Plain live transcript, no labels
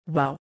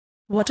Wow.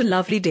 What a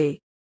lovely day.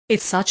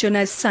 It's such a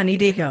nice sunny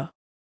day here.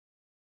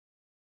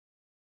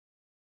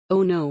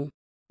 Oh no.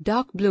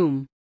 Dark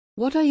Bloom.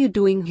 What are you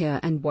doing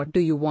here and what do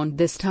you want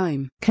this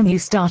time? Can you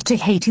start to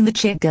hating the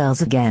cheer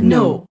girls again?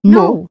 No.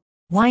 No.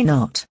 Why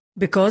not?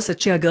 Because the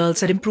cheer girls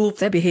had improved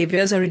their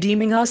behaviors are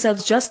redeeming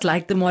ourselves just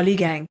like the Molly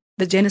gang,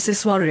 the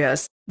Genesis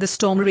Warriors, the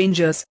Storm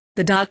Rangers,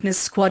 the Darkness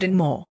Squad and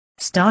more.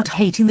 Start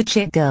hating the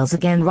cheer girls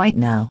again right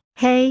now.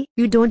 Hey,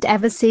 you don't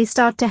ever say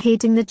start to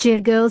hating the cheer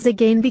girls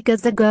again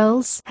because the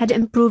girls had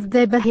improved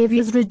their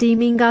behaviors,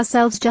 redeeming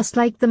ourselves just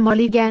like the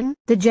Molly gang,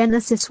 the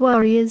Genesis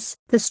Warriors,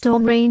 the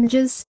Storm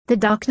Rangers, the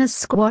Darkness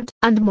Squad,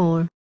 and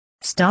more.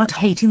 Start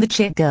hating the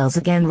cheer girls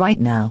again right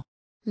now.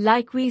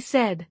 Like we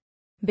said.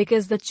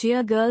 Because the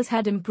cheer girls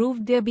had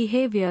improved their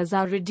behaviors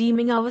are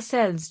redeeming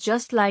ourselves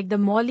just like the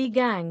Molly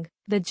gang,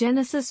 the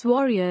Genesis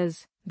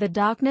Warriors, the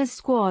Darkness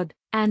Squad,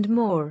 and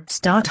more.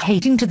 Start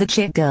hating to the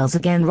cheer girls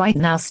again right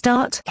now.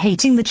 Start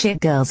hating the cheer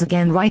girls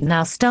again right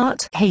now.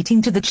 Start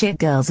hating to the cheer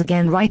girls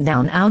again right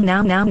now.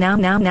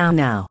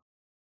 Now.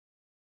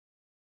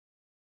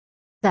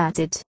 That's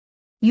it.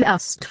 You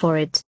asked for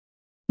it.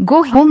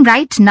 Go home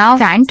right now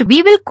and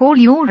we will call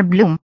your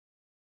Bloom.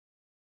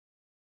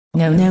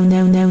 No. Oh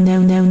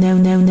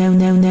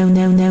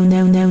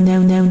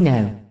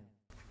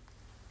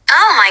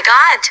my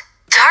god!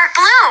 Dark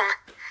Bloom!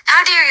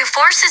 How dare you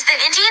forces the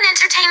Indian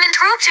entertainment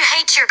group to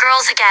hate cheer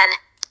girls again?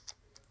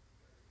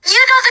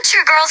 You know the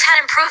cheer girls had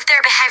improved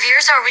their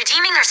behaviors are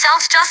redeeming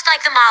themselves just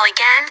like the Molly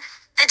gang,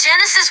 the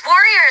Genesis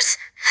Warriors,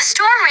 the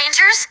Storm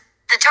Rangers,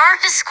 the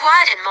Darkness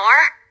Squad and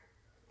more.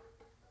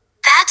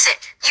 That's it.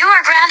 You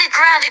are grounded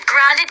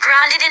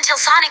until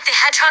Sonic the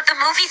Hedgehog the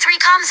movie 3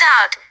 comes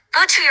out.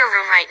 Go to your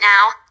room right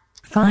now.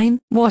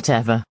 Fine,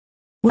 whatever.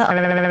 Well,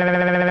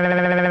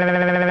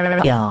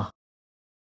 yeah.